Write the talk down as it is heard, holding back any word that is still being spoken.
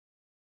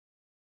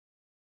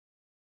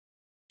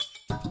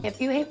If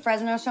you hate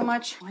Fresno so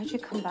much, why'd you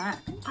come back?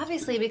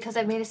 Obviously, because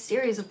I've made a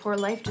series of poor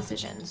life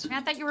decisions.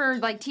 I thought you were,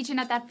 like, teaching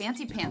at that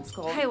fancy pants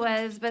school. I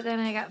was, but then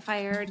I got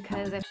fired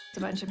because I f***ed a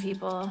bunch of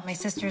people. My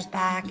sister's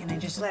back, and I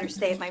just let her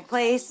stay at my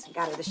place.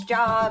 Got her this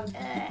job.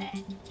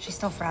 She's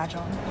still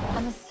fragile.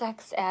 I'm a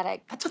sex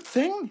addict. That's a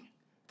thing?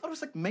 I thought it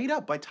was, like, made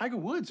up by Tiger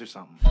Woods or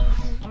something.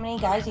 How many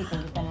guys do you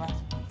think you've been with?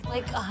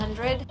 Like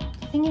 100.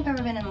 You think you've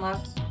ever been in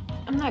love?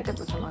 I'm not good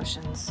with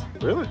emotions.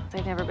 Really?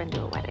 I've never been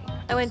to a wedding.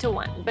 I went to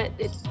one, but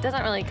it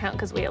doesn't really count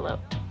because we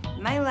eloped.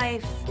 My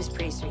life is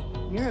pretty sweet.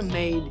 You're a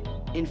maid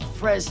in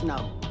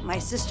Fresno. My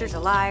sister's a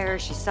liar,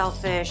 she's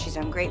selfish, she's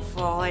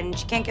ungrateful, and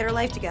she can't get her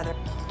life together.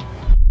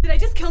 Did I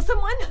just kill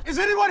someone? Is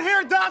anyone here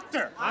a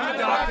doctor? I'm a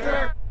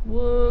doctor.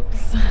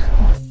 Whoops.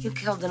 You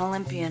killed an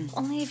Olympian.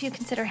 Only if you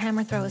consider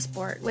hammer throw a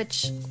sport,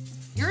 which...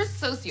 You're a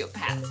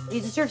sociopath. You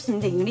deserve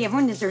some dignity.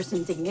 Everyone deserves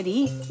some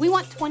dignity. We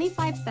want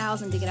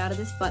 $25,000 to get out of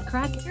this butt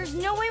crack. There's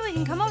no way we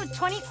can come up with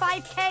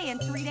 $25K in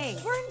 3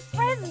 days. We're in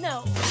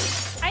Fresno.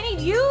 I need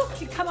you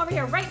to come over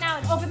here right now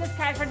and open this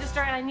cash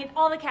register, and I need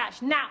all the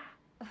cash, now.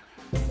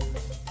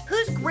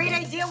 Whose great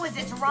idea was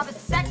it to rob a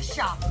sex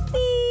shop?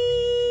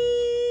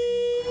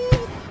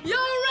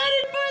 Y'all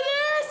ready for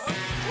this?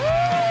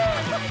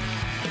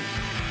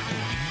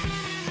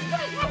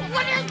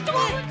 What are you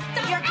doing?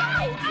 Stop!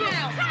 Ow!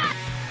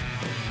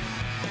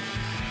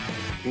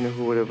 You know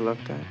who would have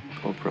loved that?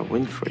 Oprah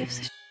Winfrey. Gives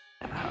a shit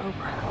about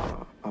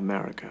Aubrey.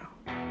 America.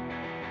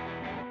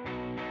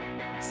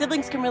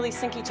 Siblings can really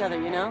sink each other,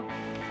 you know?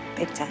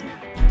 Big time.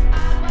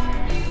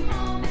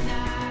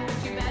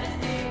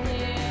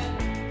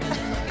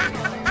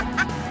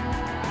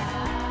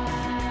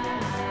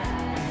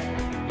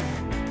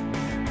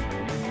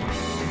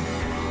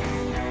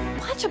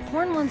 Watch a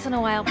porn once in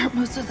a while. Aren't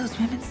most of those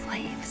women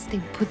slaves? They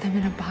put them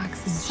in a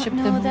box and ship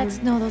them No,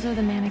 over. those are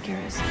the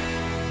manicures.